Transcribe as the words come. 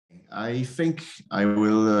I think I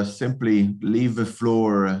will simply leave the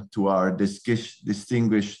floor to our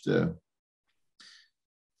distinguished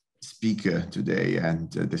speaker today and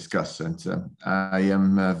discussant. I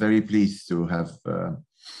am very pleased to have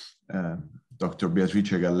Dr.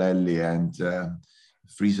 Beatrice Gallelli and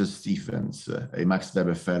Friso Stephens, a Max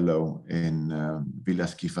Weber Fellow in Villa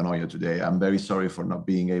Schifanoia today. I'm very sorry for not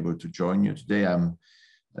being able to join you today. I'm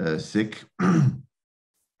sick.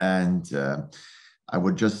 And I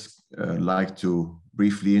would just like to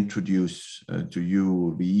briefly introduce to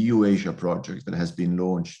you the EU-Asia project that has been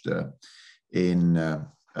launched in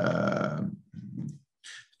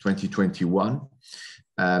 2021.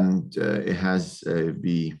 And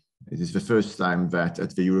it is the first time that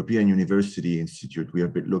at the European University Institute, we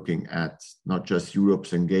have been looking at not just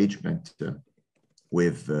Europe's engagement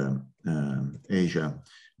with Asia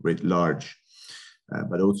writ large,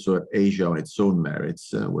 but also Asia on its own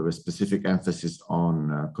merits, with a specific emphasis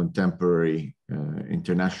on contemporary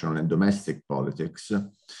international and domestic politics.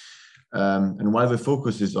 And while the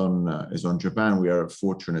focus is on Japan, we are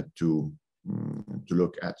fortunate to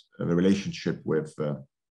look at the relationship with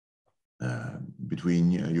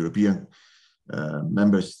between European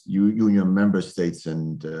Union member states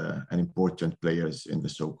and important players in the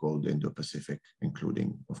so-called Indo-Pacific,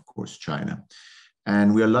 including, of course, China.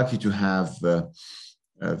 And we are lucky to have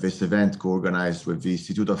this event co-organized with the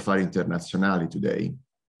Istituto Affari Internazionali today,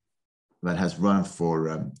 that has run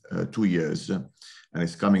for 2 years and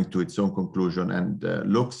is coming to its own conclusion, and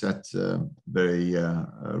looks at the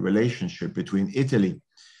relationship between Italy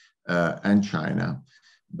and China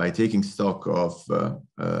by taking stock of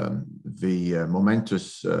the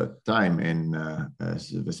momentous time in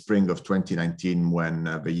the spring of 2019 when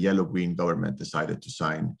the yellow-green government decided to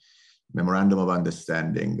sign Memorandum of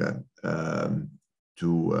Understanding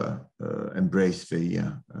to embrace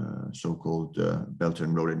the so-called Belt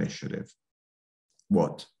and Road Initiative,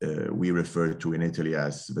 what we refer to in Italy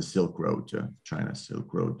as the Silk Road, China's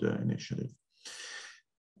Silk Road Initiative.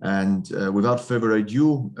 And without further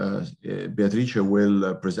ado, Beatrice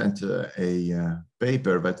will present a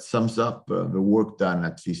paper that sums up the work done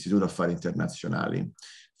at the Istituto Affari Internazionali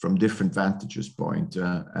from different vantage points.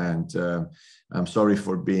 And I'm sorry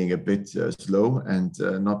for being a bit slow and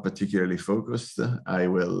not particularly focused. I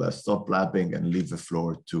will stop blabbing and leave the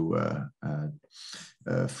floor to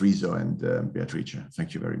Friso and Beatrice.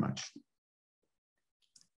 Thank you very much.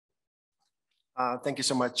 Thank you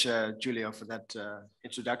so much, Giulio, for that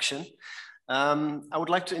introduction. I would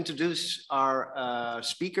like to introduce our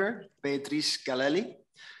speaker, Beatrice Gallelli.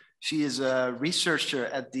 She is a researcher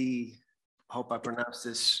at the, I hope I pronounced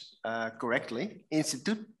this correctly,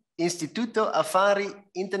 Istituto Affari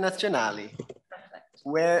Internazionali,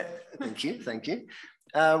 where, thank you,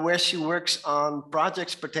 where she works on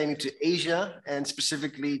projects pertaining to Asia and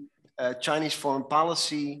specifically Chinese foreign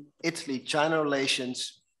policy, Italy-China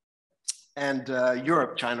relations, and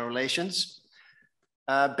Europe-China relations.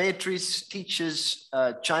 Beatrice teaches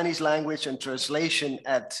Chinese language and translation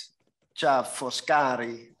at Ca'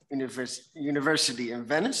 Foscari University in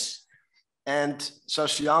Venice, and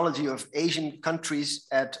sociology of Asian countries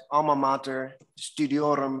at Alma Mater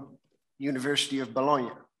Studiorum University of Bologna.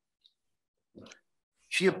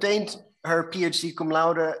 She obtained her PhD cum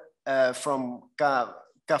laude from Ca'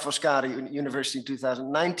 Foscari University in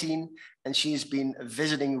 2019, and she's been a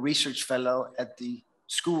visiting research fellow at the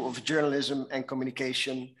School of Journalism and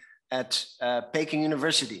Communication at Peking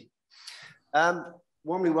University.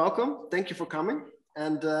 Warmly welcome. Thank you for coming.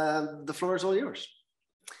 And the floor is all yours.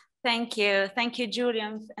 Thank you,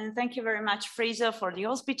 Julian, and thank you very much, Friso, for the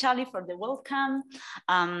hospitality, for the welcome.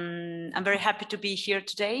 I'm very happy to be here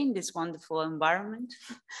today in this wonderful environment.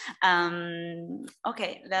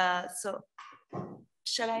 Okay, so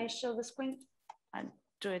shall I show the screen? I'll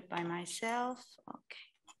do it by myself.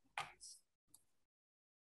 Okay.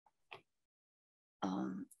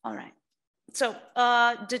 All right. So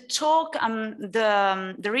the talk,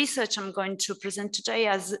 the research I'm going to present today,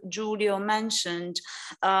 as Giulio mentioned,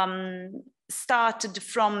 started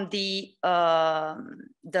from the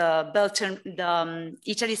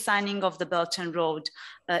Italy signing of the Belt and Road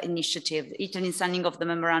Initiative, Italy signing of the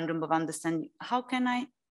Memorandum of Understanding. How can I?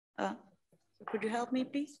 Could you help me,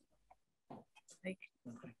 please?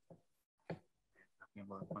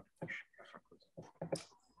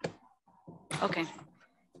 Okay.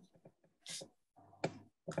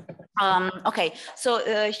 Okay, so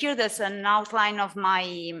here there's an outline of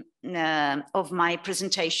my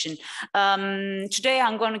presentation. Today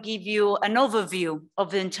I'm going to give you an overview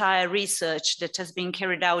of the entire research that has been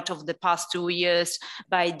carried out over the past 2 years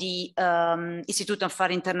by the Istituto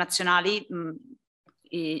Affari Internazionali,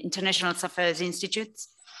 International Affairs Institutes,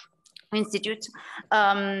 Institute.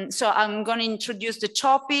 So I'm going to introduce the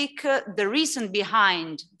topic, the reason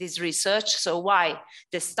behind this research, so why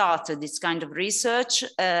they started this kind of research,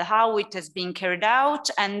 how it has been carried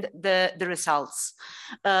out, and the results.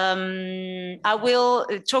 I will,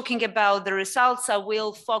 talking about the results, I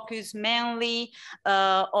will focus mainly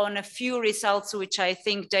on a few results which I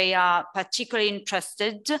think they are particularly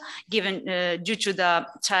interested, given due to the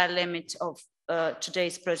time limit of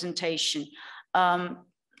today's presentation.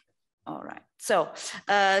 All right, so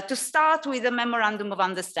to start with the Memorandum of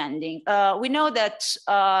Understanding, we know that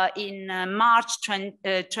in March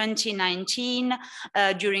 2019,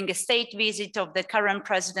 during a state visit of the current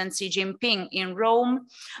President Xi Jinping in Rome,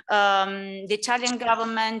 the Italian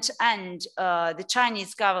government and the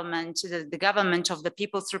Chinese government, the government of the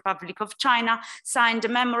People's Republic of China, signed a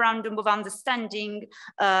Memorandum of Understanding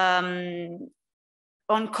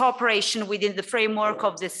on cooperation within the framework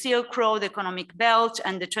of the Silk Road Economic Belt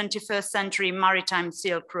and the 21st Century Maritime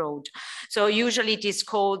Silk Road. So usually it is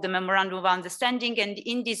called the Memorandum of Understanding, and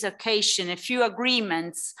in this occasion, a few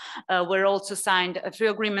agreements were also signed, a few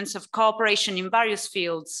agreements of cooperation in various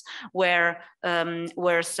fields were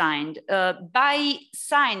signed. By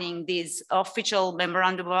signing this official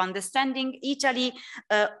Memorandum of Understanding, Italy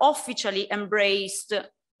officially embraced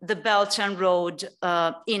the Belt and Road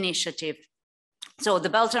Initiative. So the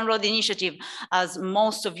Belt and Road Initiative, as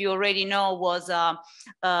most of you already know,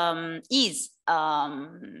 is a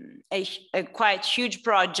quite huge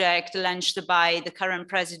project launched by the current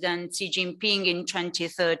President Xi Jinping in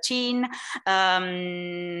 2013.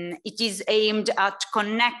 It is aimed at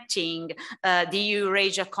connecting the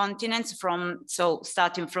Eurasia continent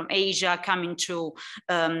starting from Asia, coming to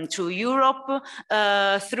Europe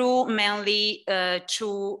through mainly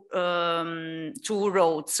two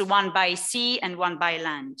roads, one by sea and one by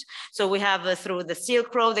land. So we have through the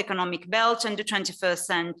Silk Road Economic Belt and the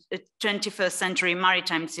 21st Century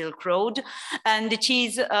Maritime Silk Road, and it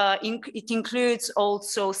includes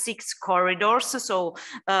also 6 corridors. So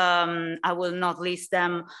I will not list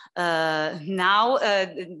them now.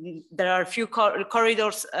 There are a few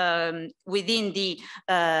corridors within the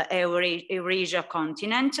Eurasia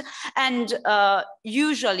continent, and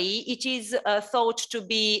usually it is thought to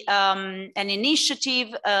be an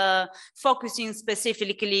initiative focusing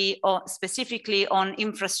specifically on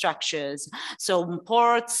infrastructures, so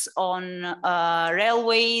ports, on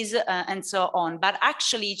railways, and so on. But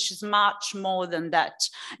actually, it's much more than that.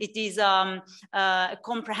 It is a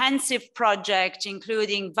comprehensive project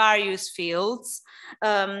including various fields,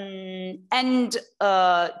 and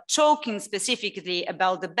talking specifically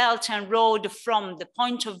about the Belt and Road from the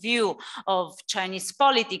point of view of Chinese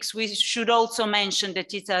politics, we should also mention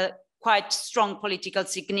that it's a quite strong political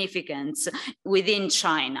significance within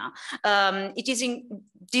China. It is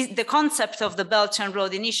the concept of the Belt and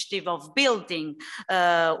Road Initiative of building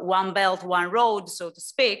one belt, one road, so to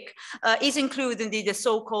speak, is included in the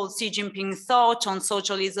so-called Xi Jinping thought on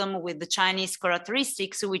socialism with the Chinese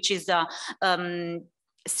characteristics, which is a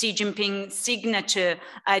Xi Jinping's signature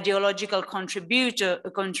ideological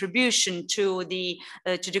contribution to the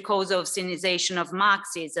cause of Sinization of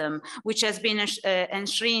Marxism, which has been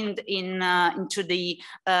enshrined into the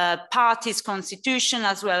party's constitution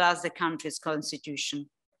as well as the country's constitution.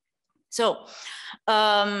 So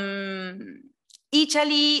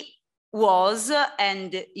Italy was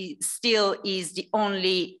and still is the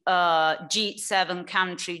only G7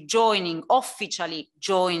 country officially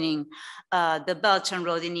joining the Belt and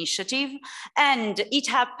Road Initiative. And it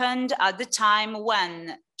happened at the time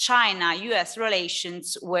when China-US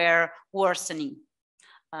relations were worsening.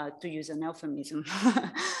 To use an euphemism.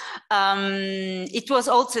 It was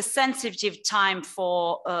also a sensitive time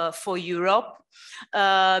for Europe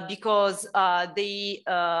because on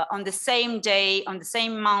the same day, on the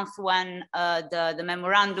same month when the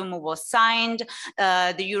memorandum was signed,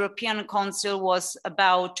 the European Council was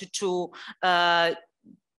about to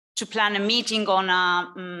plan a meeting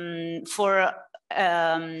on for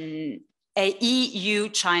a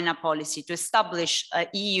EU-China policy, to establish a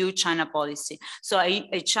EU-China policy. So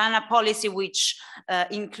a China policy which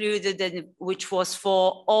which was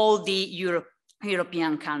for all the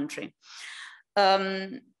European country.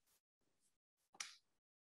 So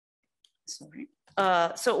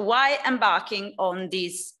why embarking on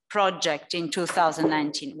this project in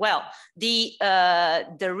 2019? Well, the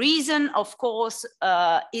reason, of course,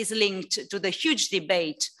 is linked to the huge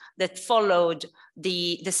debate that followed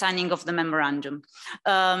the signing of the memorandum.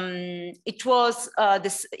 It was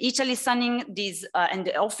Italy signing this and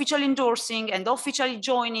officially endorsing and officially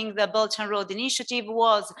joining the Belt and Road Initiative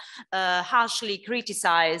was harshly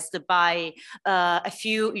criticized by a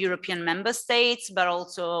few European member states, but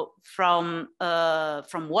also from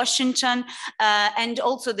Washington, and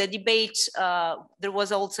also the debate. There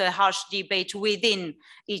was also a harsh debate within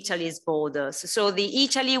Italy's borders. So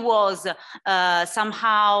Italy was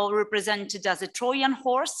somehow represented as a Trojan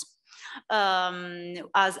horse,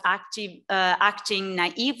 as acting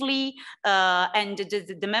naively, and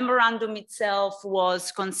the memorandum itself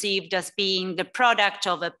was conceived as being the product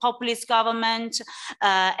of a populist government,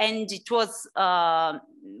 and it was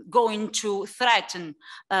going to threaten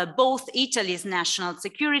both Italy's national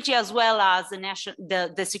security as well as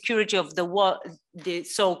the security of the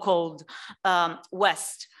so-called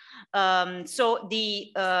West. So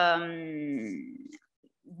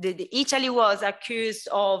Italy was accused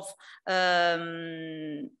of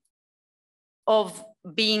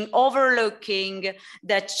being overlooking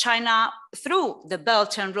that China, through the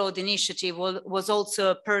Belt and Road Initiative, was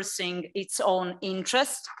also pursuing its own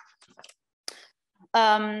interest.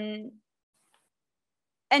 And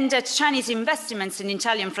that Chinese investments in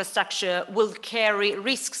Italian infrastructure will carry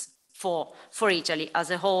risks for Italy as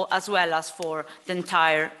a whole, as well as for the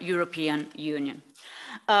entire European Union.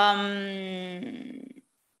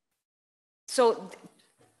 So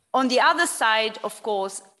on the other side, of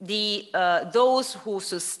course, those who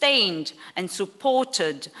sustained and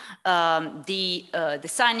supported the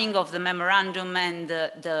signing of the memorandum and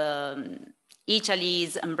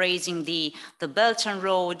Italy's embracing the Belt and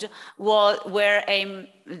Road thought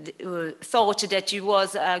that it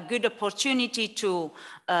was a good opportunity to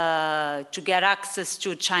get access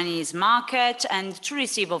to Chinese market and to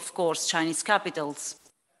receive, of course, Chinese capitals.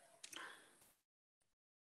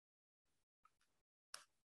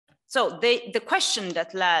 So the question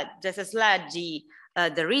that has led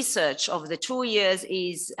the research of the 2 years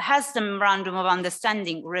is, has the Memorandum of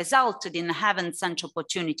Understanding resulted in a heaven-sent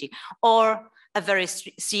opportunity or a very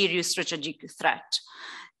serious strategic threat?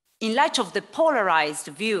 In light of the polarized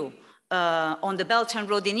view on the Belt and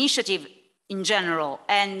Road Initiative in general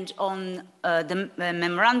and on the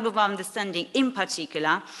Memorandum of Understanding in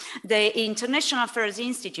particular, the International Affairs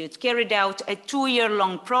Institute carried out a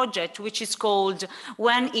 2-year-long project which is called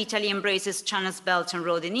When Italy Embraces China's Belt and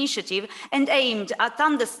Road Initiative, and aimed at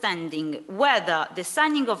understanding whether the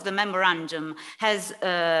signing of the memorandum has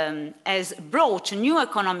brought new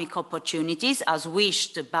economic opportunities as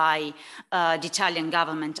wished by the Italian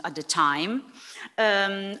government at the time,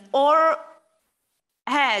 or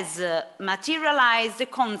has materialized the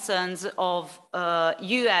concerns of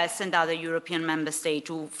US and other European member states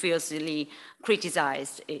who fiercely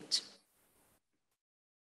criticized it.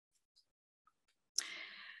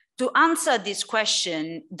 To answer this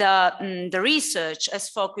question, the research has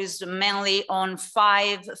focused mainly on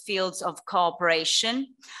 5 fields of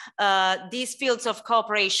cooperation. These fields of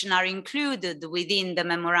cooperation are included within the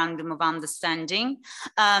Memorandum of Understanding,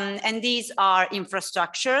 and these are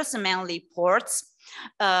infrastructures, mainly ports,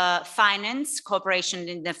 finance, cooperation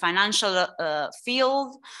in the financial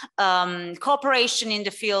field, cooperation in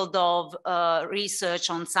the field of research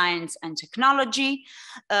on science and technology,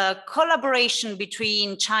 collaboration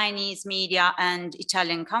between Chinese media and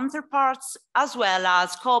Italian counterparts, as well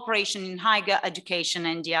as cooperation in higher education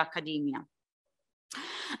and the academia.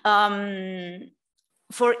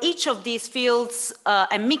 For each of these fields,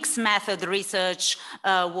 a mixed method research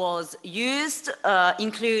was used,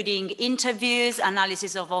 including interviews,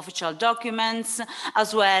 analysis of official documents,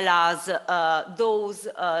 as well as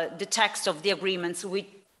the text of the agreements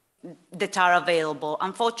that are available.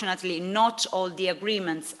 Unfortunately, not all the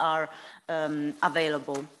agreements are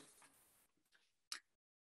available.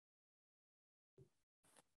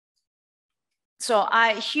 So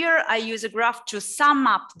here I use a graph to sum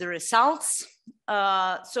up the results.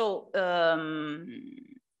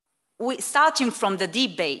 Starting from the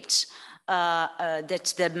debate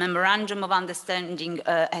that the Memorandum of Understanding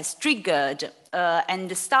has triggered,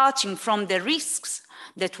 and starting from the risks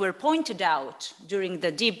that were pointed out during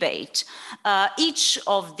the debate, each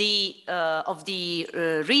of the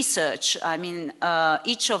research,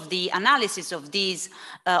 each of the analysis of these,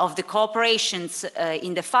 of the cooperations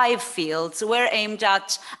in the 5 fields were aimed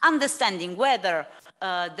at understanding whether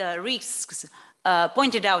the risks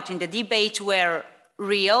pointed out in the debate were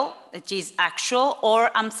real, that is actual, or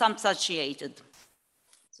unsubstantiated.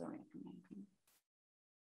 Sorry.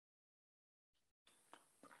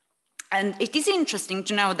 And it is interesting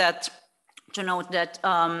to note that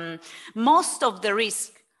most of the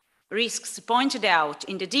risks risks pointed out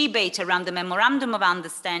in the debate around the Memorandum of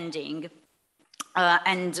Understanding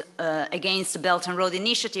and against the Belt and Road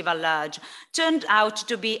Initiative at large turned out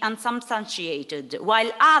to be unsubstantiated, while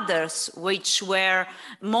others, which were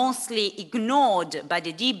mostly ignored by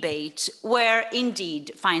the debate, were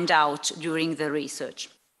indeed found out during the research.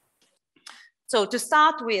 So to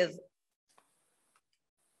start with,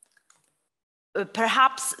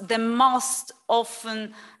 perhaps the most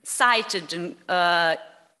often cited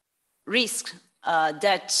risk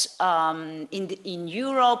that in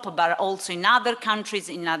Europe, but also in other countries,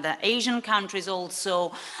 in other Asian countries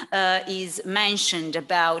also, is mentioned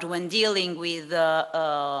about when dealing with,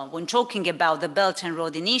 when talking about the Belt and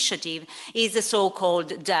Road Initiative, is the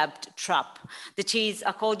so-called debt trap. That is,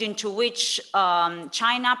 according to which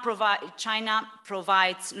China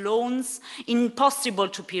provides loans impossible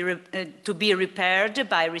to be repaired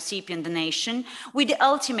by recipient nation, with the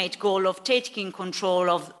ultimate goal of taking control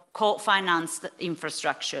of co-financed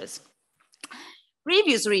infrastructures.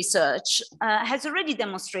 Previous research has already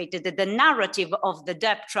demonstrated that the narrative of the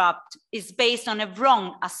debt trap is based on a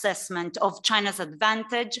wrong assessment of China's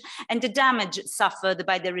advantage and the damage suffered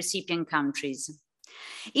by the recipient countries.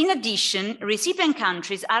 In addition, recipient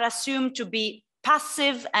countries are assumed to be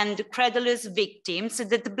passive and credulous victims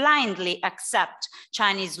that blindly accept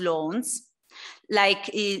Chinese loans, like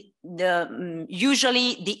usually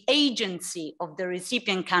the agency of the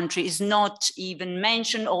recipient country is not even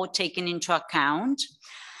mentioned or taken into account,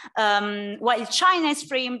 while China is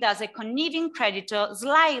framed as a conniving creditor,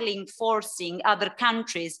 slyly forcing other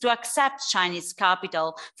countries to accept Chinese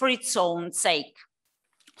capital for its own sake.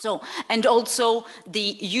 So, and also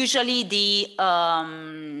usually the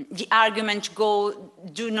argument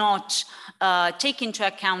do not take into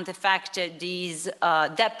account the fact that these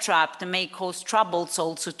debt trap may cause troubles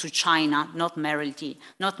also to China, not merely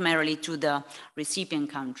to the recipient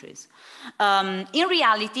countries. In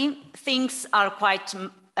reality, things are quite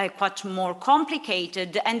more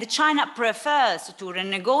complicated, and China prefers to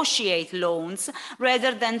renegotiate loans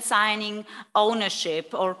rather than signing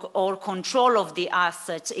ownership or control of the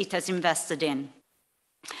assets it has invested in.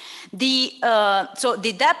 So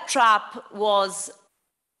the debt trap was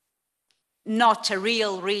not a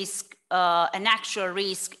real risk, an actual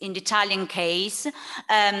risk in the Italian case,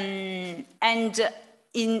 and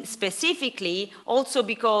specifically also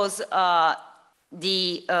because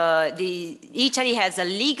Italy has a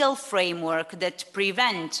legal framework that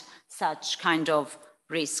prevents such kind of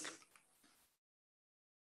risk.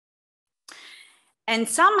 And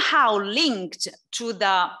somehow linked to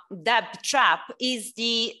the debt trap is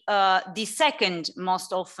the second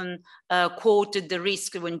most often quoted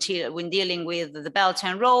risk when dealing with the Belt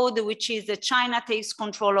and Road, which is that China takes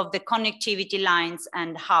control of the connectivity lines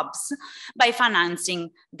and hubs by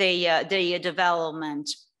financing their development.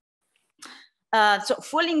 So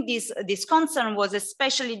fueling this concern was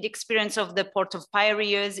especially the experience of the port of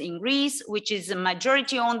Piraeus in Greece, which is a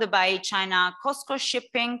majority owned by China COSCO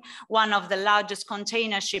Shipping, one of the largest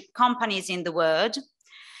container ship companies in the world.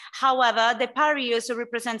 However, the Piraeus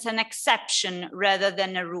represents an exception rather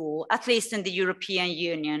than a rule, at least in the European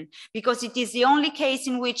Union, because it is the only case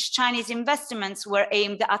in which Chinese investments were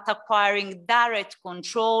aimed at acquiring direct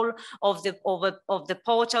control of the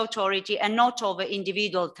port authority and not over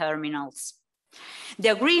individual terminals.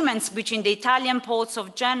 The agreements between the Italian ports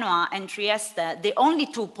of Genoa and Trieste, the only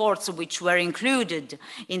two ports which were included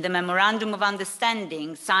in the Memorandum of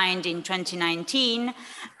Understanding signed in 2019,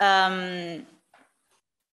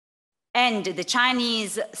 and the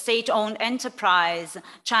Chinese state-owned enterprise,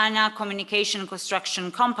 China Communication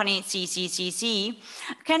Construction Company, CCCC,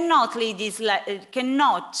 cannot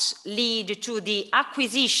lead to the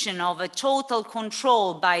acquisition of a total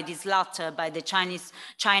control by this latter, by the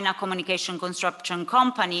China Communication Construction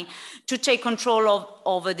Company, to take control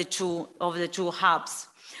over the two hubs.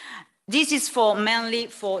 This is mainly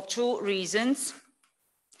for two reasons.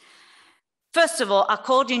 First of all,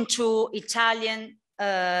 according to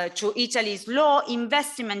Italy's law,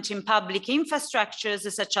 investment in public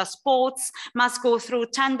infrastructures such as ports must go through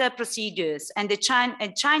tender procedures, and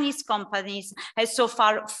the Chinese companies have so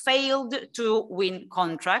far failed to win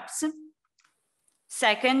contracts.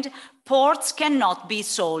 Second, ports cannot be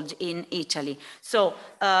sold in Italy. So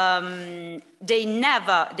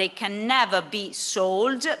they can never be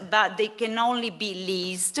sold, but they can only be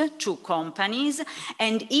leased to companies.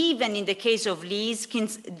 And even in the case of lease,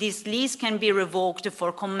 this lease can be revoked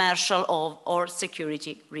for commercial or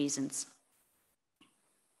security reasons.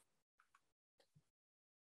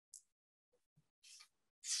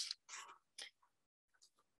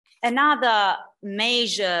 Another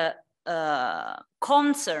major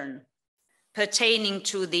concern pertaining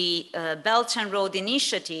to the Belt and Road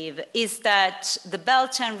Initiative is that the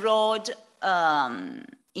Belt and Road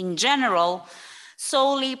in general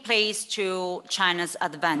solely plays to China's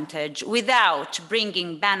advantage without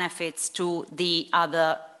bringing benefits to the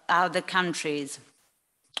other countries.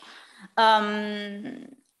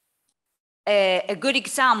 A good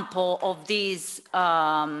example of this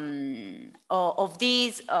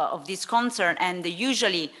concern, and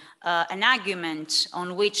usually an argument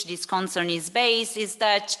on which this concern is based, is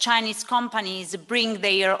that Chinese companies bring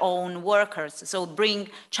their own workers, so bring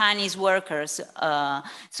Chinese workers,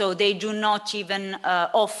 so they do not even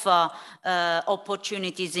offer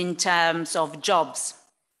opportunities in terms of jobs.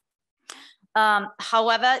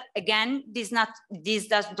 However, again, this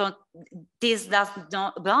does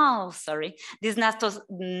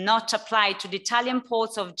not apply to the Italian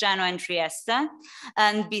ports of Genoa and Trieste.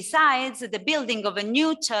 And besides, the building of a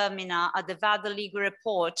new terminal at the Vado Ligure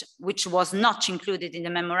port, which was not included in the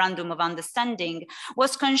Memorandum of Understanding,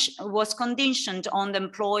 was conditioned on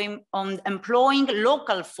employing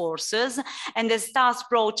local forces, and has thus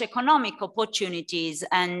brought economic opportunities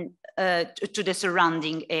and to the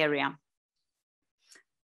surrounding area.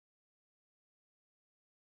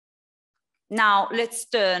 Now let's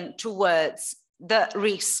turn towards the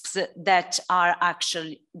risks that are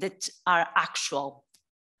actual.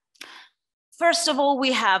 First of all,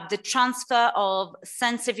 we have the transfer of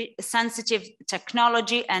sensitive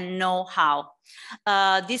technology and know-how.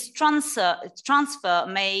 This transfer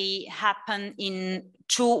may happen in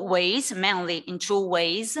two ways, mainly in two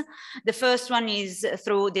ways. The first one is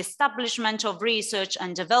through the establishment of research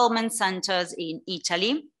and development centers in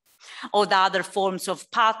Italy, or the other forms of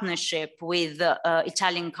partnership with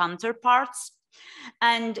Italian counterparts.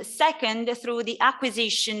 And second, through the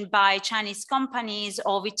acquisition by Chinese companies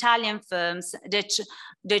of Italian firms that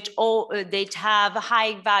have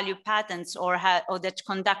high value patents or that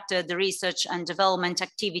conducted the research and development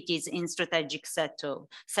activities in strategic sector.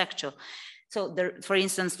 So for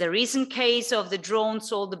instance, the recent case of the drone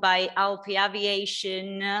sold by Alpi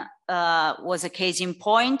Aviation was a case in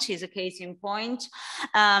point, is a case in point.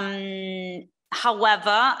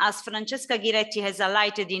 However, as Francesca Ghiretti has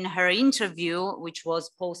highlighted in her interview, which was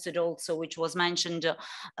posted also, which was mentioned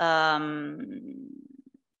on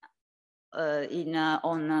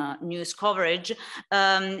news coverage,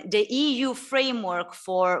 the EU framework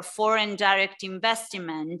for foreign direct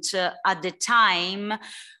investment at the time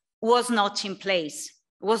was not in place,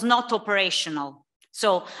 was not operational.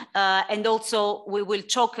 So, and also we will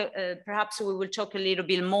talk, perhaps we will talk a little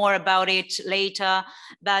bit more about it later,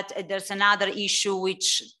 but there's another issue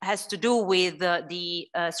which has to do with the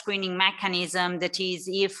screening mechanism, that is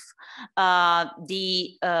if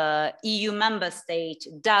the EU member state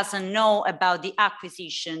doesn't know about the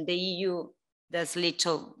acquisition, the EU, there's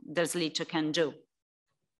little can do.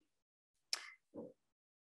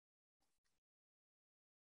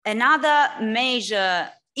 Another major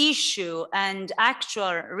issue and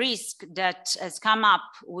actual risk that has come up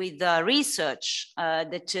with the research,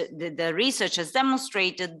 that the research has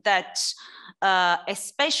demonstrated that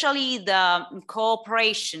especially the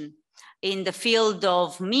cooperation in the field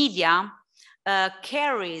of media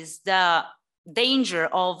carries the danger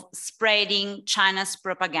of spreading China's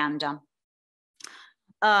propaganda.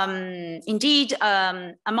 Indeed,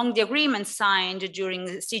 among the agreements signed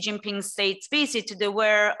during Xi Jinping's state visit, there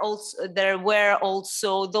were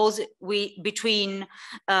also those between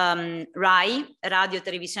RAI, Radio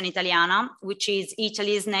Televisione Italiana, which is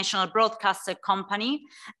Italy's national broadcaster company,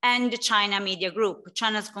 and China Media Group,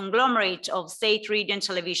 China's conglomerate of state radio and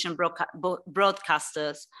television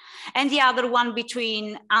broadcasters, and the other one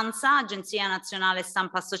between ANSA, Agenzia Nazionale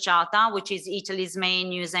Stampa Associata, which is Italy's main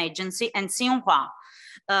news agency, and Xinhua,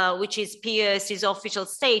 which is PRS's official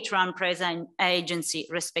state-run press agency,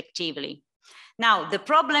 respectively. Now, the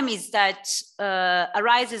problem is that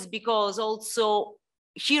arises because also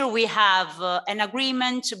here we have an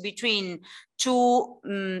agreement between two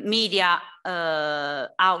media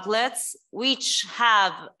outlets which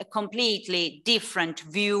have a completely different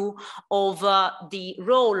view of the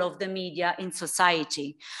role of the media in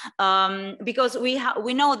society. Because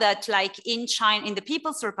we know that, like in China, in the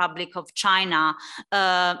People's Republic of China,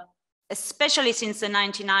 especially since the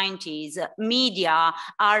 1990s, media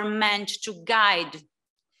are meant to guide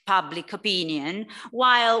public opinion,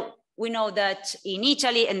 while we know that in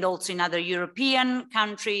Italy and also in other European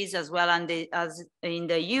countries, as well as in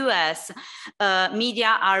the US,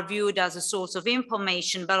 media are viewed as a source of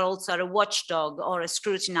information, but also a watchdog or a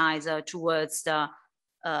scrutinizer towards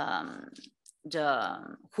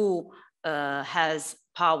who has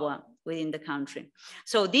power within the country.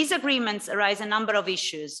 So these agreements arise a number of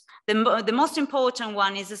issues. The most important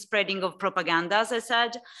one is the spreading of propaganda, as I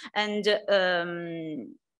said,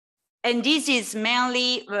 and this is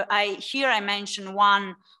mainly, here I mention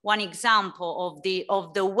one example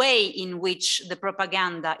of the way in which the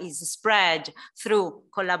propaganda is spread through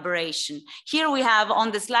collaboration. Here we have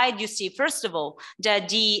on the slide, you see, first of all, that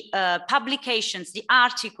the publications, the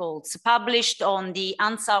articles published on the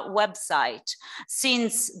ANSA website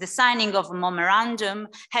since the signing of a memorandum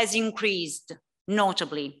has increased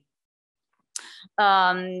notably.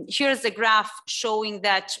 Here's a graph showing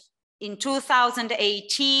that in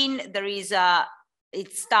 2018, there is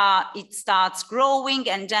it starts growing,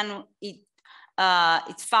 and then it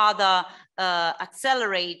further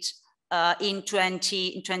accelerate in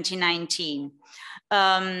 2019.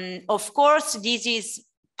 Of course, this is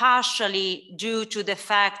partially due to the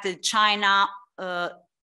fact that China,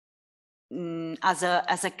 as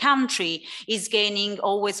a country, is gaining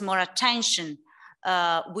always more attention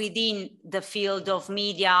within the field of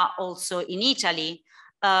media, also in Italy.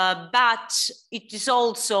 But it is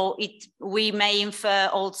also, we may infer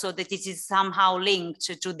also that this is somehow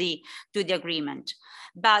linked to the agreement.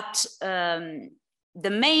 But the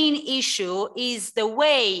main issue is the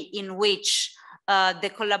way in which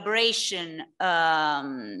the collaboration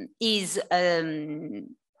is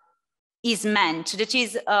meant. That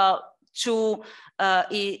is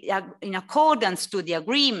in accordance to the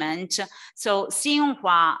agreement. So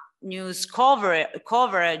Xinhua news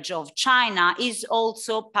coverage of China is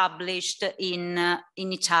also published in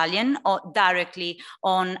Italian or directly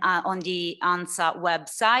on the ANSA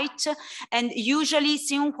website, and usually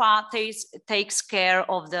Xinhua takes care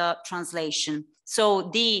of the translation.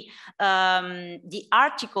 So the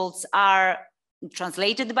articles are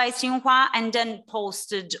translated by Xinhua and then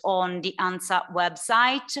posted on the ANSA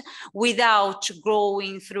website without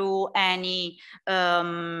going through any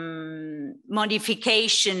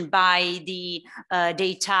modification by the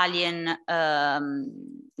Italian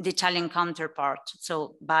counterpart,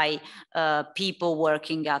 so by people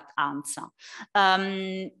working at ANSA.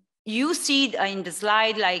 You see in the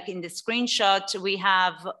slide, like in the screenshot, we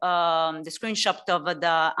have the screenshot of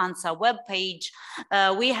the ANSA webpage.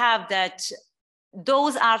 We have that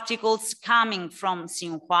those articles coming from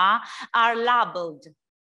Xinhua are labeled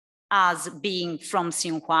as being from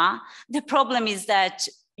Xinhua. The problem is that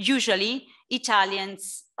usually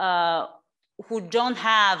Italians who don't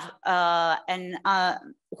have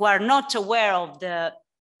who are not aware of the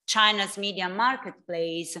China's media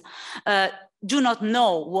marketplace do not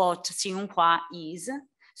know what Xinhua is.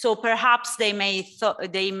 So perhaps they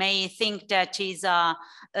may think that is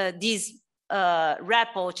this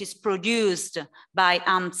report is produced by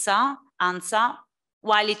ANSA,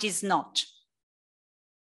 while it is not.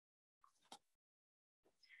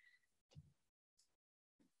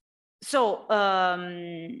 So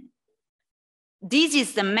this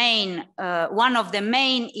is the main, one of the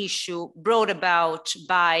main issue brought about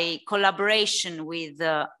by collaboration with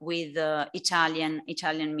Italian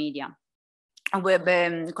media,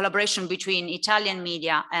 with collaboration between Italian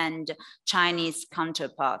media and Chinese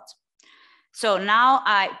counterparts. So now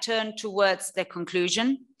I turn towards the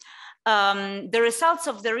conclusion. The results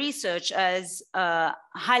of the research has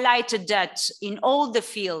highlighted that in all the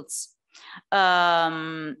fields,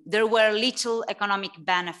 there were little economic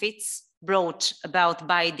benefits brought about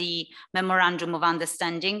by the Memorandum of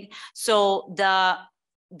Understanding. So the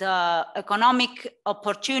economic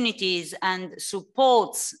opportunities and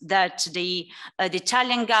supports that the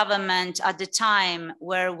Italian government at the time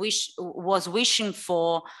was wishing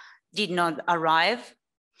for did not arrive.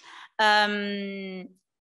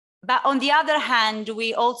 But on the other hand,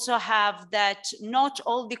 we also have that not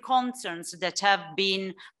all the concerns that have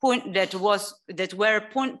been pointed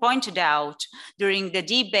out during the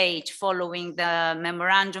debate following the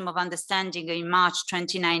Memorandum of Understanding in March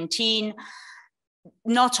 2019,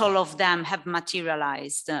 not all of them have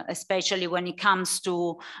materialized, especially when it comes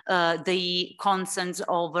to the concerns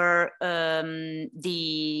over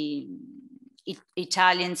the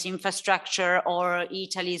Italians' infrastructure, or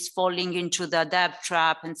Italy's falling into the debt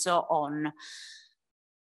trap, and so on.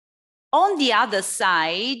 On the other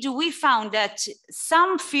side, we found that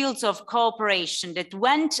some fields of cooperation that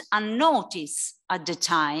went unnoticed at the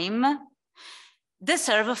time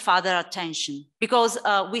deserve further attention, because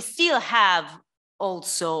we still have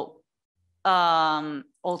also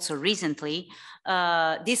recently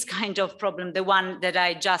this kind of problem, the one that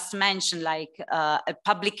I just mentioned, like a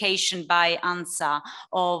publication by ANSA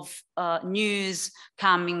of news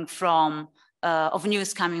coming from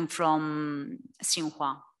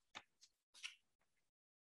Xinhua.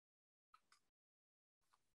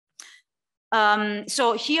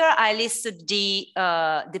 So here I listed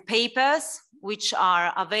the papers which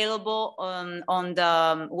are available on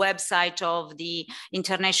the website of the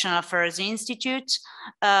International Affairs Institute,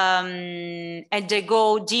 and they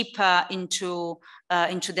go deeper into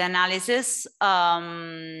the analysis.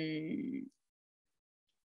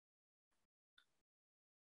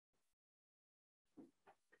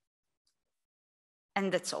 And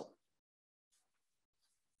that's all.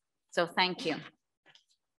 So thank you.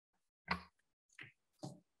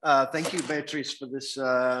 Thank you, Beatrice, for this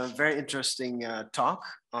very interesting talk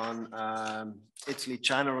on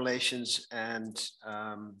Italy-China relations and,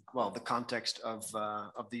 well, the context of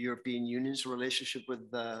the European Union's relationship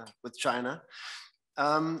with China.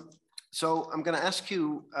 So I'm going to ask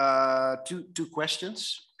you two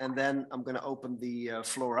questions, and then I'm going to open the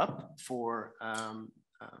floor up for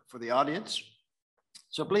the audience.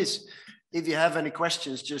 So please, if you have any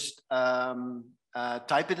questions, just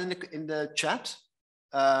type it in the chat.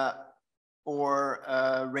 Or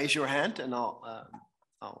raise your hand and I'll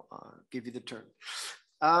give you the turn.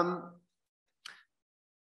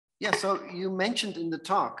 Yeah, so you mentioned in the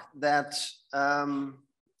talk that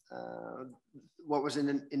what was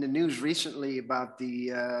in the news recently about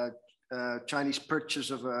the Chinese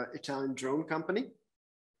purchase of an Italian drone company.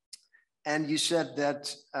 And you said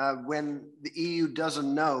that when the EU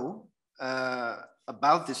doesn't know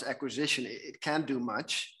about this acquisition, it can't do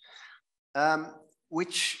much.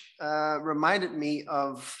 Which reminded me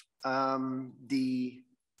of the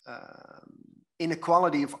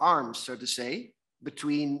inequality of arms, so to say,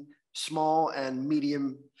 between small and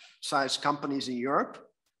medium-sized companies in Europe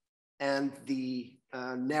and the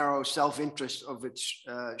narrow self-interest of its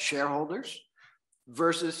shareholders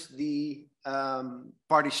versus the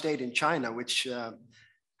party state in China, which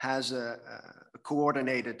has a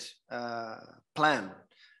coordinated plan.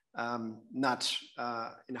 Not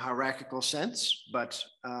in a hierarchical sense, but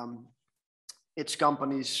its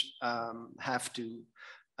companies have to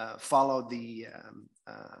follow the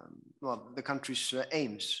country's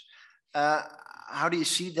aims. How do you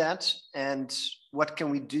see that, and what can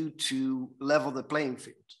we do to level the playing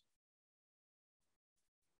field?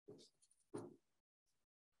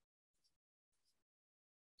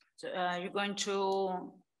 So you're going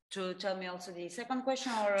to tell me also the second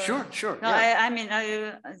question, or sure. No, yeah. I mean,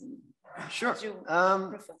 sure.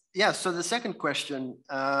 Yeah. So the second question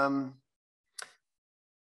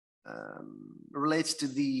relates to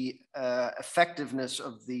the effectiveness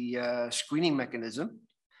of the screening mechanism,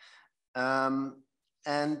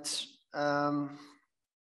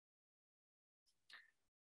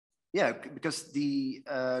 yeah, because the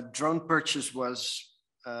drone purchase was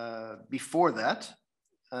before that,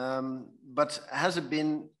 but has it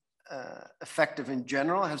been effective in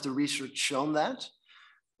general? Has the research shown that,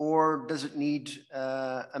 or does it need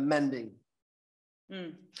amending?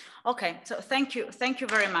 Okay, so thank you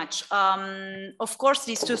very much. Of course,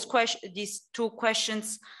 these two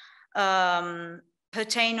questions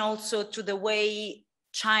pertain also to the way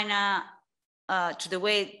China, to the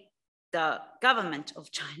way the government of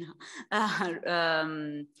China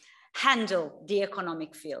handle the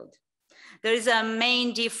economic field. There is a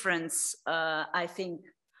main difference, I think,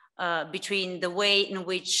 between the way in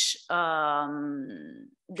which the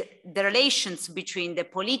relations between the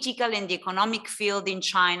political and the economic field in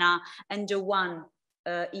China and the one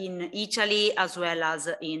in Italy as well as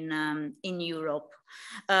in Europe.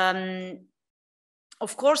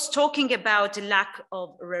 Of course, talking about the lack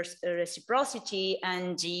of reciprocity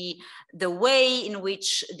and the way in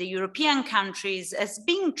which the European countries has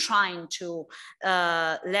been trying to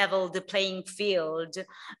level the playing field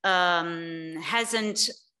hasn't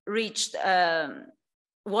reached, it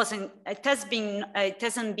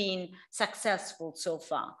hasn't been successful so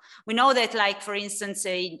far. We know that, like, for instance,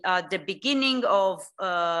 at the beginning of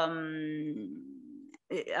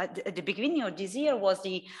this year was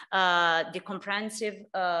the comprehensive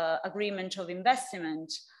agreement of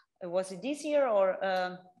investment. Was it this year or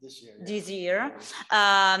this year? This year.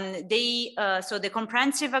 So the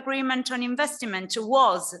comprehensive agreement on investment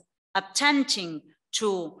was attempting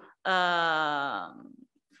to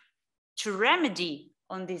remedy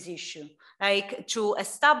on this issue, like to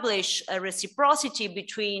establish a reciprocity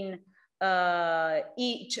between the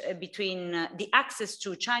access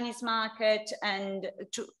to Chinese market and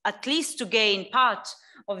to at least to gain part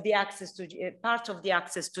of the access to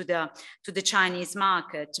the Chinese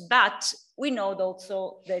market. But we know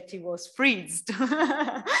also that it was freezed,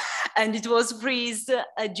 and it was freezed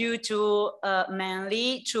due to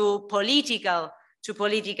mainly to political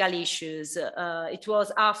issues. It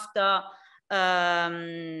was after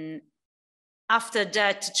after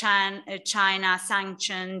that, China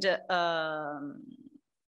sanctioned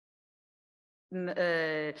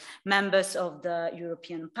members of the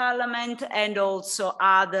European Parliament and also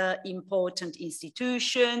other important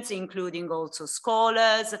institutions, including also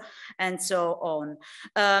scholars and so on.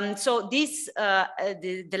 So this,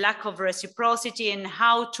 the lack of reciprocity and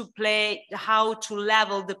how to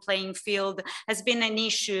level the playing field has been an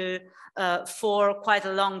issue for quite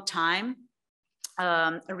a long time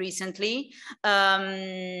recently.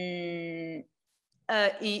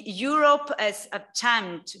 Europe has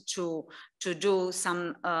attempted to do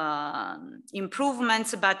some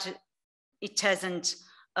improvements, but it hasn't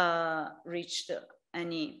reached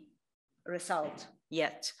any result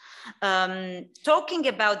yet. Talking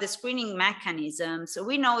about the screening mechanisms,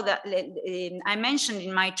 we know that I mentioned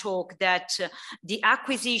in my talk that the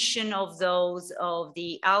acquisition of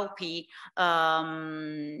the ALPI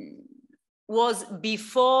was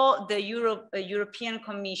before the European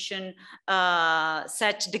Commission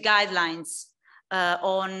set the guidelines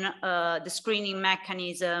on the screening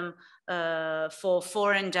mechanism for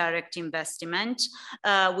foreign direct investment,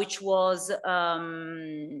 which was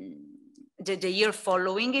the year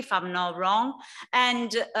following, if I'm not wrong.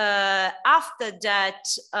 And after that,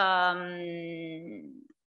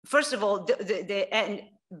 first of all,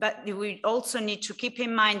 but we also need to keep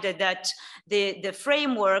in mind that the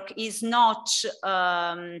framework is not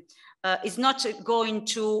going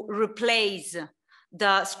to replace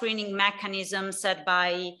the screening mechanism set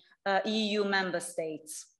by EU member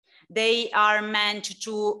states. They are meant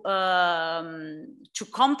to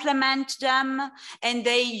complement them, and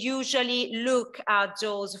they usually look at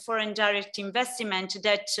those foreign direct investment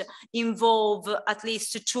that involve at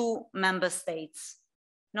least 2 member states,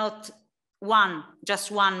 not just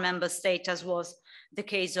one member state, as was the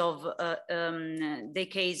case of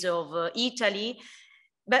Italy.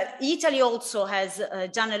 But Italy also has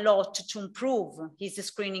done a lot to improve his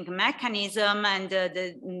screening mechanism, and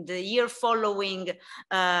the year following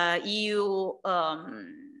EU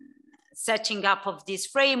setting up of this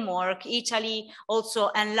framework, Italy also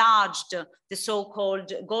enlarged the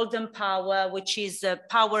so-called golden power, which is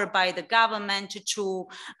power by the government to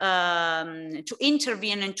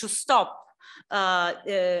intervene and to stop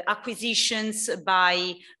acquisitions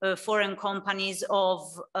by foreign companies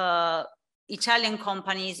of Italian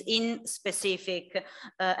companies in specific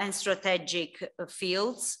and strategic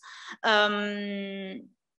fields.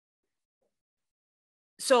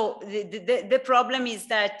 So the problem is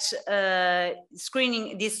that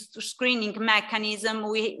this screening mechanism,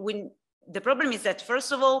 the problem is that,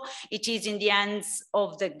 first of all, it is in the hands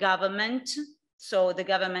of the government, so the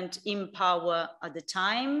government in power at the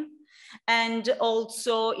time. And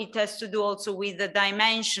also it has to do also with the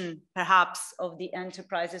dimension, perhaps, of the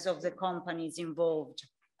enterprises, of the companies involved.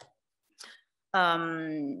 Another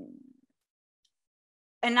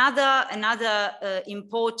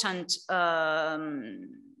important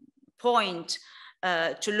point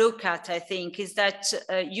to look at, I think, is that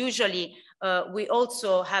usually we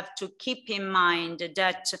also have to keep in mind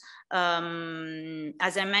that,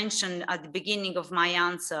 as I mentioned at the beginning of my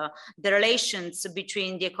answer, the relations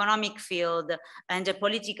between the economic field and the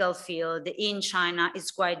political field in China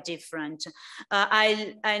is quite different.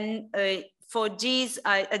 For this,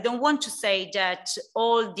 I don't want to say that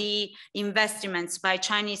all the investments by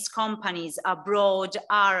Chinese companies abroad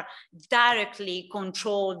are directly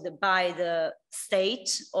controlled by the state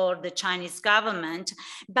or the Chinese government,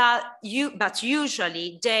 but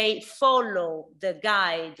usually they follow the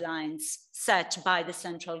guidelines set by the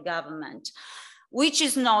central government, which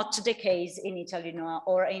is not the case in Italy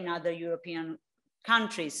or in other European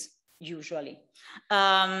countries. Usually.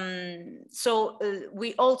 So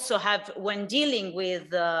we also have, when dealing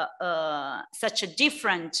with such a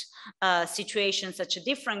different situation, such a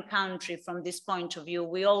different country from this point of view,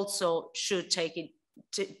 we also should take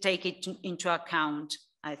it into account,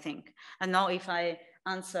 I think. I don't know if I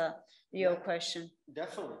answer your question.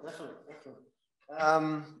 Definitely.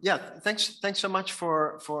 Yeah, thanks so much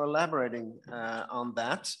for elaborating on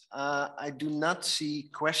that. I do not see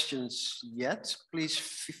questions yet. Please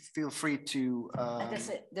feel free to.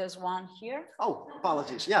 There's one here. Oh,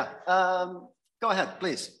 apologies. Yeah, go ahead,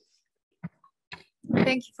 please.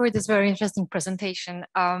 Thank you for this very interesting presentation.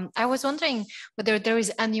 I was wondering whether there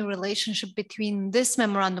is any relationship between this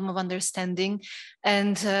Memorandum of Understanding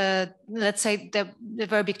and let's say the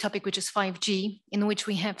very big topic, which is 5G, in which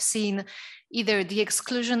we have seen either the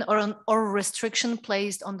exclusion or restriction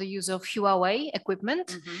placed on the use of Huawei equipment.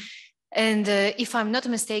 Mm-hmm. And if I'm not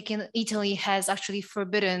mistaken, Italy has actually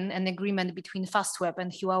forbidden an agreement between Fastweb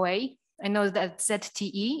and Huawei I know that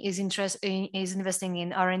ZTE is investing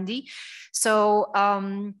in R&D. So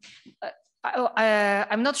I'm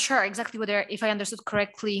not sure exactly whether, if I understood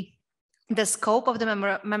correctly, the scope of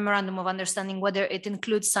the Memorandum of Understanding, whether it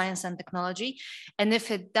includes science and technology, and if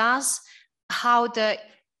it does, how the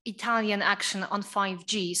Italian action on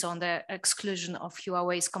 5G, so on the exclusion of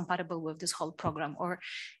Huawei, is compatible with this whole program, or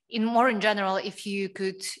more in general, if you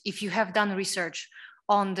have done research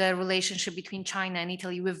on the relationship between China and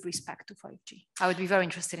Italy with respect to 5G. I would be very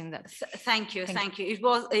interested in that. Thank you.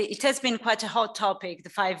 It has been quite a hot topic, the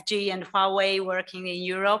 5G and Huawei working in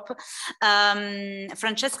Europe.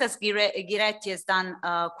 Francesca Ghiretti has done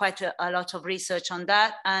quite a lot of research on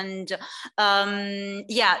that. And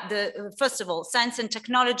first of all, science and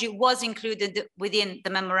technology was included within the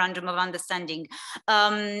Memorandum of Understanding.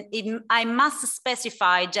 I must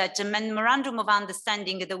specify that the Memorandum of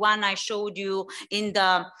Understanding, the one I showed you in the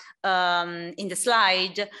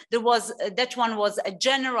slide, that one was a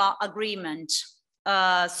general agreement.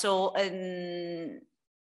 The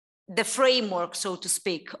framework, so to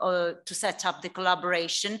speak, to set up the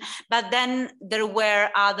collaboration. But then there were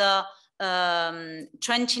other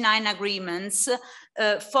 29 agreements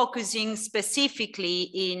focusing specifically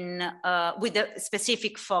with a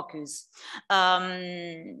specific focus.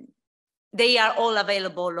 They are all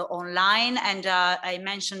available online, and I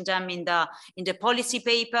mentioned them in the policy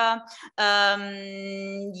paper.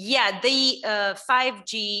 The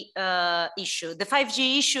 5G issue. The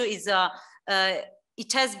 5G issue is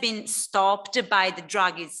it has been stopped by the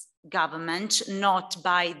Draghi's government, not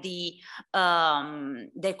by the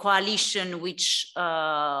coalition which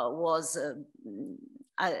was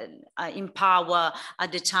in power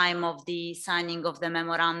at the time of the signing of the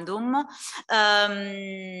memorandum.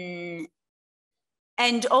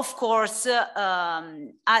 And of course,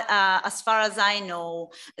 as far as I know,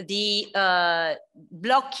 the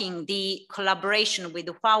blocking the collaboration with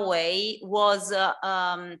Huawei was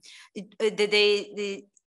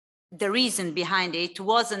the reason behind it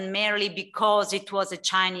wasn't merely because it was a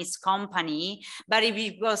Chinese company, but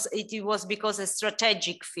it was because a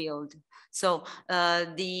strategic field. So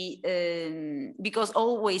because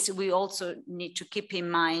always we also need to keep in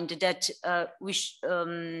mind that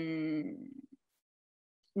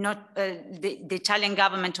the Italian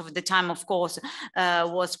government of the time, of course,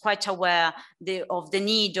 was quite aware of the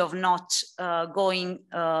need of not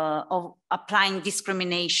of applying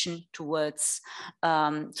discrimination towards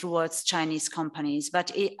Chinese companies, but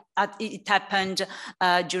it happened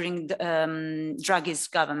during the, Draghi's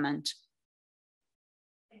government.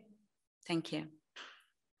 Thank you.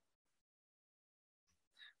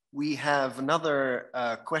 We have another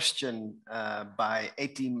question by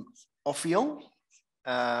Etim Ofio.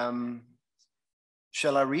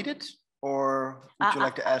 Shall I read it, or would you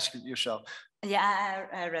like to ask it yourself? Yeah,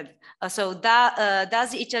 I read. So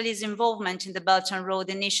does Italy's involvement in the Belt and Road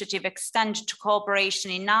Initiative extend to cooperation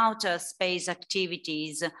in outer space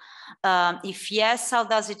activities? If yes, how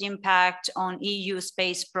does it impact on EU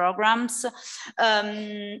space programs?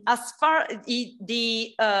 As far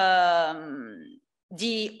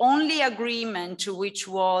the only agreement which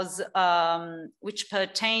was which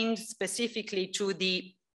pertained specifically to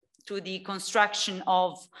the construction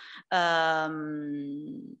of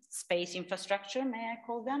space infrastructure, may I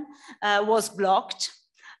call them, was blocked.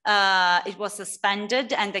 It was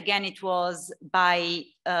suspended, and again, it was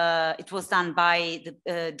done by the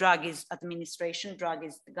Draghi's administration,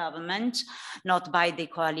 Draghi's government, not by the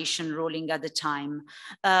coalition ruling at the time.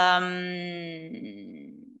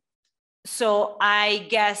 So I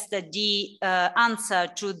guess that the answer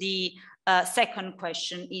to the second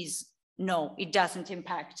question is no, it doesn't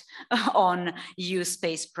impact on EU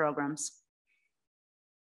space programs.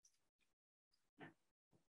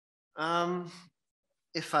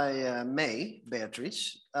 If I may,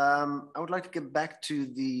 Beatrice, I would like to get back to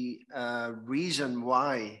the reason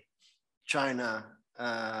why China,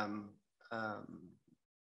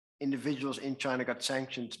 individuals in China got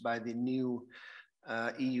sanctioned by the new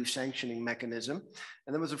EU sanctioning mechanism.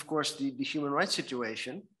 And there was, of course, the human rights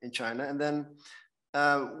situation in China. And then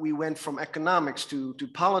we went from economics to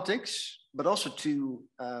politics, but also to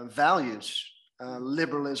values,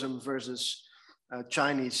 liberalism versus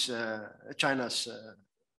China's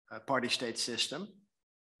party state system.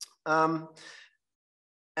 And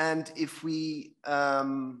if we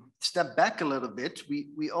step back a little bit,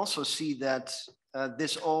 we also see that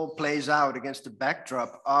this all plays out against the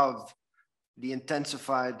backdrop of the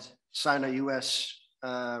intensified Sino-US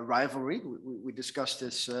rivalry. We discussed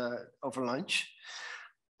this over lunch.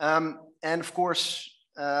 And of course,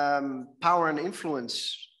 power and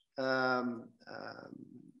influence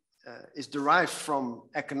is derived from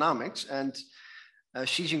economics. And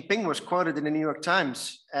Xi Jinping was quoted in the New York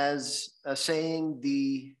Times as saying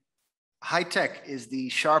the high tech is the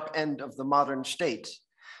sharp end of the modern state.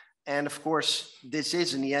 And of course, this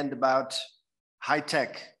is in the end about high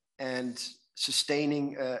tech and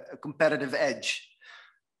sustaining a competitive edge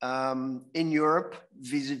in Europe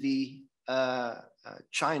vis-a-vis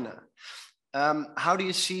China. How do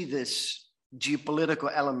you see this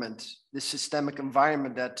geopolitical element, this systemic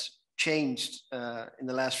environment that changed in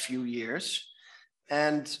the last few years?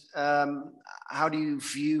 And how do you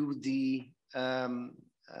view the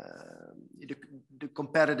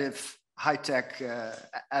competitive high-tech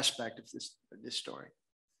aspect of this story?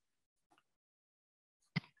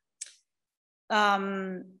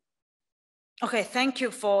 Okay, thank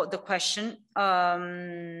you for the question.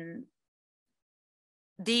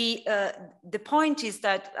 The point is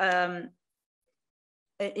that,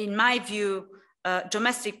 in my view,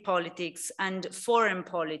 domestic politics and foreign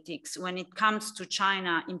politics, when it comes to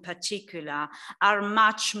China in particular, are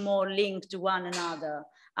much more linked to one another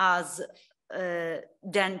as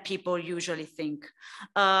than people usually think.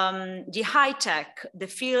 The high tech, the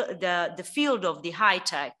field of the high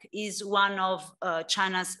tech is one of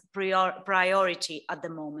China's priority at the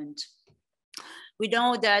moment. We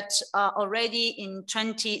know that already in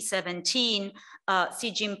 2017,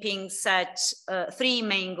 Xi Jinping set 3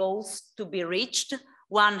 main goals to be reached.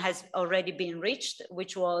 One has already been reached,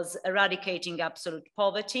 which was eradicating absolute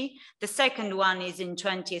poverty. The second one is in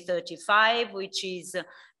 2035, which is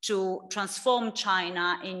to transform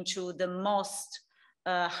China into the most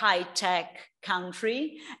high-tech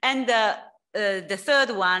country. And the third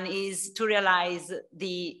one is to realize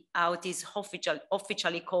how it is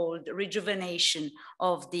officially called rejuvenation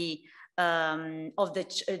of the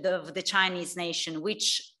Chinese nation,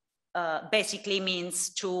 which basically means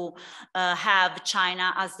to have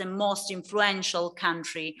China as the most influential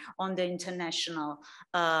country on the international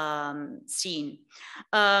scene.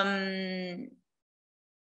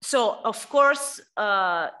 So, of course,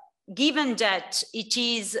 given that it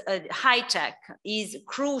is high tech is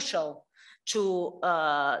crucial to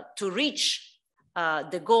reach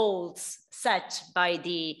the goals set by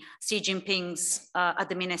the Xi Jinping's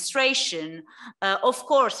administration, of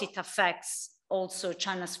course, it affects also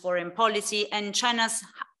China's foreign policy and China's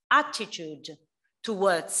attitude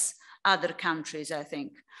towards other countries, I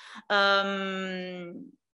think.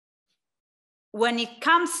 When it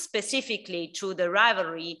comes specifically to the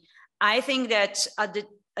rivalry, I think that at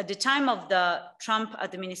the time of the Trump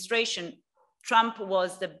administration, Trump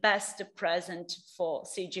was the best present for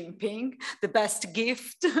Xi Jinping, the best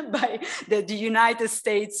gift that the United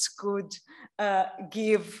States could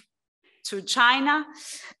give to China.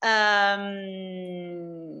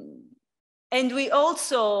 And we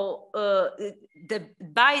also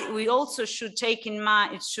we also should take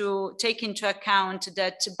into account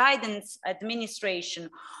that Biden's administration,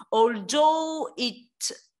 although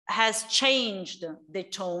it has changed the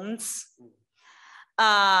tones,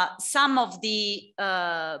 some of the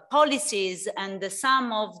policies and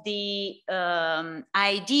some of the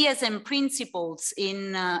ideas and principles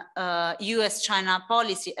in US-China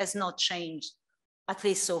policy has not changed, at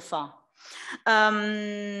least so far.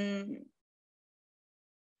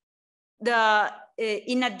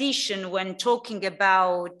 In addition, when talking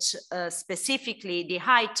about specifically the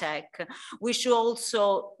high tech, we should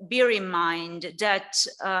also bear in mind that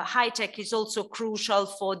high tech is also crucial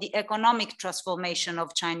for the economic transformation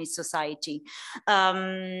of Chinese society.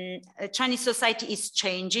 Chinese society is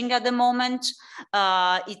changing at the moment.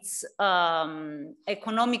 Its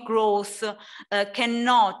economic growth can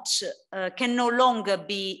no longer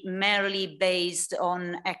be merely based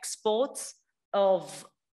on exports of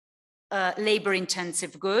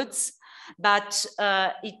labor-intensive goods, but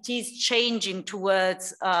it is changing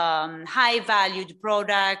towards high-valued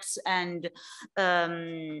products and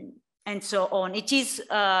so on. It is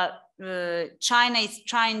China is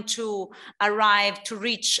trying to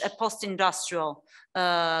reach a post-industrial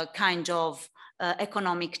kind of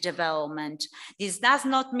economic development. This does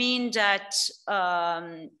not mean that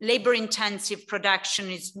labor-intensive production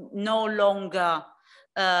is no longer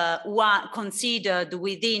considered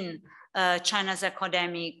within China's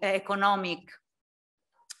economic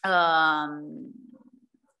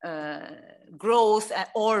growth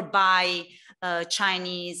or by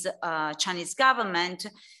Chinese government.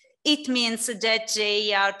 It means that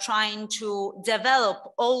they are trying to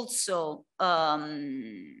develop also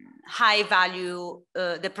high value,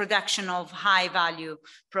 the production of high value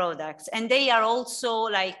products, and they are also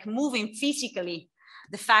like moving physically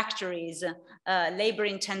the factories,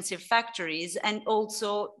 labor-intensive factories, and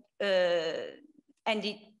also,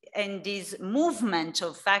 this movement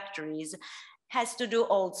of factories has to do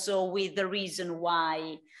also with the reason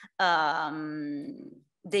why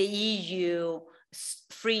the EU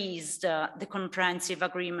freezed the comprehensive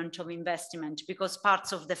agreement of investment, because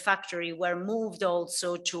parts of the factory were moved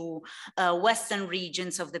also to western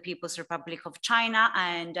regions of the People's Republic of China,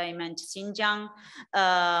 and I meant Xinjiang,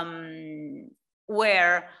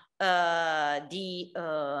 where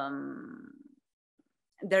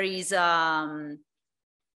there is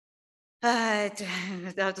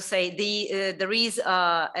how to say, there is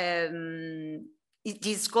it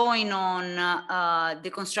is going on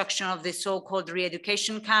the construction of the so-called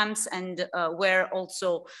re-education camps, and where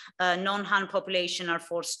also non-Han population are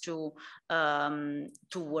forced to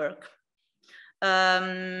work.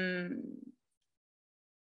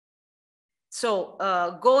 So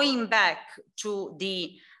going back to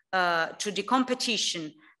the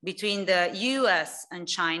competition between the US and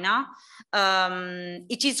China,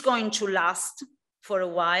 it is going to last for a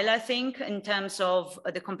while, I think, in terms of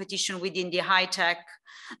the competition within the high tech.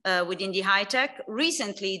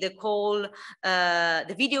 Recently, the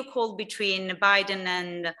video call between Biden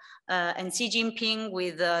and Xi Jinping,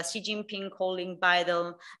 with Xi Jinping calling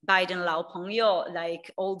Biden 老朋友,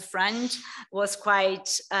 like old friend, was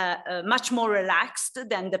quite much more relaxed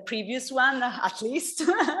than the previous one, at least,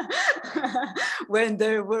 when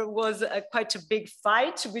there was quite a big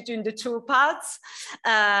fight between the two parts.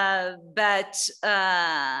 But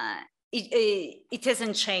it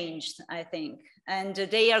hasn't changed, I think. And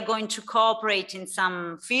they are going to cooperate in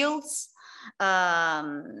some fields,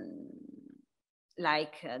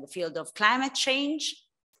 like the field of climate change,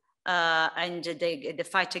 and the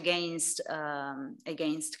fight against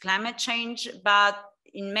climate change. But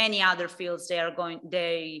in many other fields,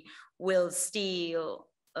 they will still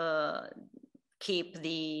keep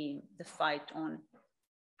the fight on.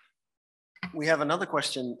 We have another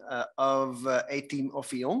question of a team of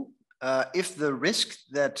Vion. If the risks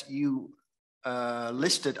that you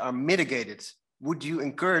listed are mitigated, would you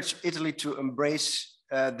encourage Italy to embrace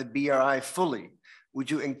the BRI fully?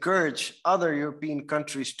 Would you encourage other European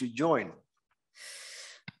countries to join?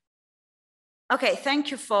 Okay,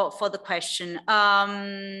 thank you for the question.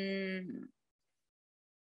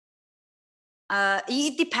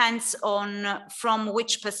 It depends on from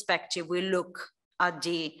which perspective we look at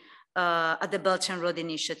the Belt and Road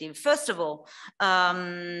Initiative. First of all,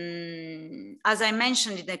 as I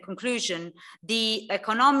mentioned in the conclusion, the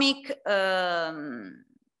economic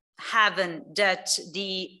haven that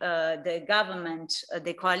the government,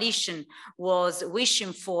 the coalition was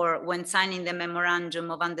wishing for when signing the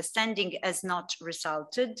Memorandum of Understanding has not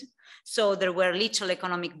resulted. So there were little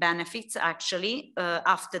economic benefits actually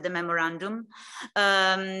after the memorandum.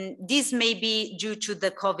 This may be due to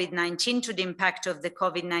the COVID-19, to the impact of the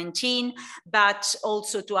COVID-19, but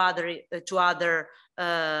also to other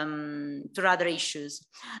issues.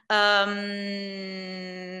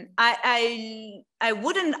 I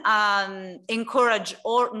wouldn't encourage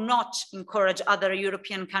or not encourage other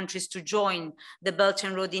European countries to join the Belt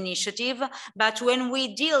and Road Initiative, but when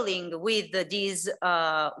we're dealing with this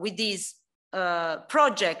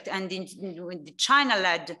project, and with the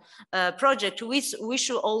China-led project, we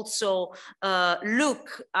should also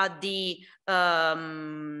look at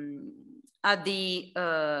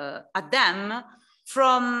them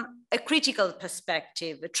from a critical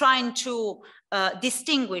perspective, trying to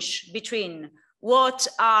distinguish between what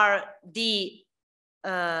are the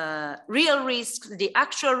real risks, the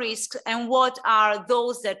actual risks, and what are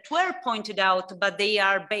those that were pointed out, but they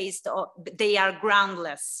are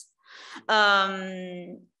groundless.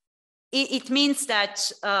 It means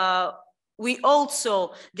that we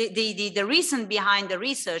also, the reason behind the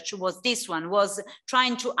research was this one, was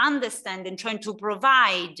trying to understand and trying to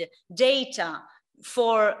provide data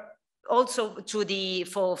for also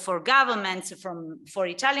for governments, for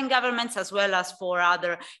Italian governments, as well as for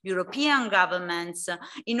other European governments,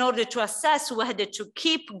 in order to assess whether to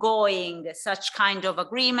keep going such kind of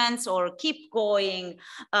agreements or keep going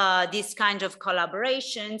this kind of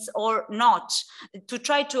collaborations or not, to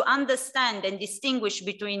try to understand and distinguish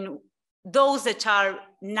between those that are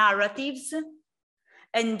narratives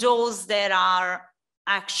and those that are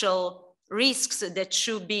actual risks that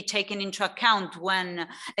should be taken into account when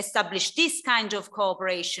establish this kind of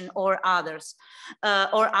cooperation or others,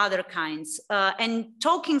 or other kinds. And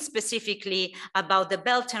talking specifically about the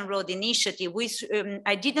Belt and Road Initiative, which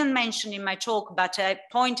I didn't mention in my talk, but I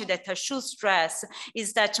pointed that I should stress,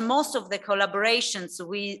 is that most of the collaborations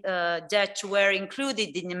that were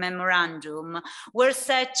included in the memorandum were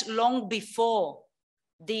set long before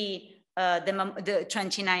the the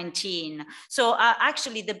 2019. So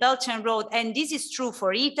actually the Belt and Road, and this is true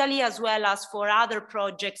for Italy as well as for other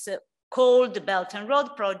projects called Belt and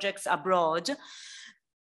Road projects abroad.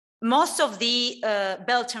 Most of the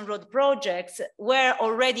Belt and Road projects were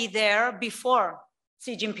already there before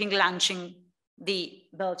Xi Jinping launching the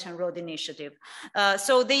Belt and Road Initiative.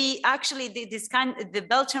 So they actually, the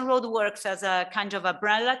Belt and Road works as a kind of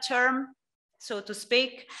umbrella term, so to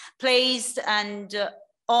speak, placed and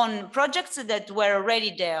on projects that were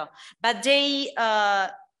already there, but they,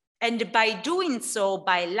 and by doing so,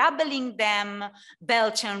 by labeling them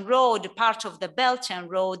Belt and Road, part of the Belt and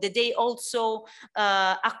Road, they also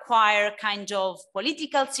acquire kind of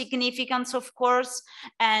political significance, of course,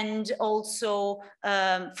 and also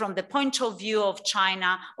from the point of view of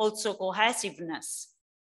China, also cohesiveness.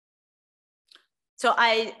 So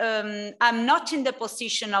I'm not in the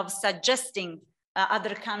position of suggesting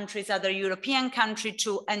other countries, other European countries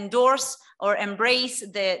to endorse or embrace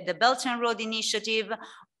the Belt and Road Initiative,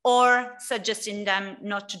 or suggesting them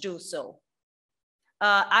not to do so.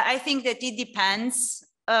 I think that it depends,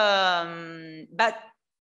 but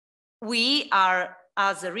we are,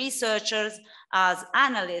 as researchers, as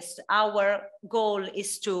analysts, our goal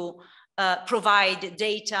is to provide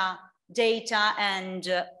data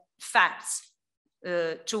and facts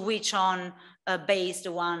to which on based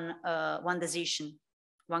one decision,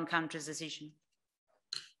 one country's decision.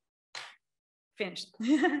 Finished.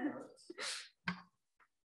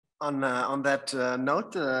 On that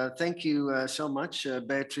note, thank you so much,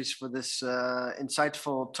 Beatrice, for this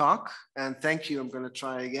insightful talk. And thank you, I'm going to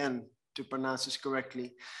try again to pronounce this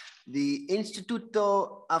correctly, the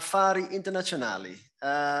Istituto Affari Internazionali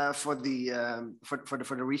for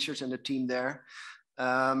the research and the team there.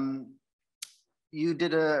 You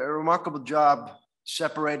did a remarkable job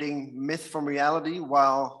separating myth from reality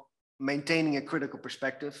while maintaining a critical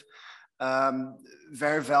perspective.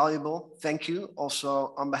 Very valuable. Thank you.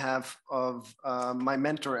 Also on behalf of my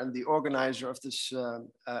mentor and the organizer of this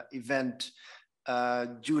event,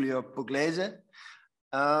 Giulio Puglese.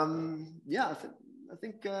 Yeah, I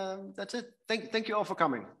think that's it. Thank you all for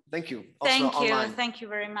coming. Thank you. Also thank you. Online. Thank you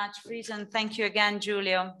very much, Fries, and thank you again,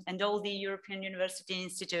 Giulio, and all the European University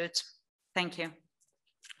Institute. Thank you.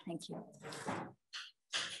 Thank you.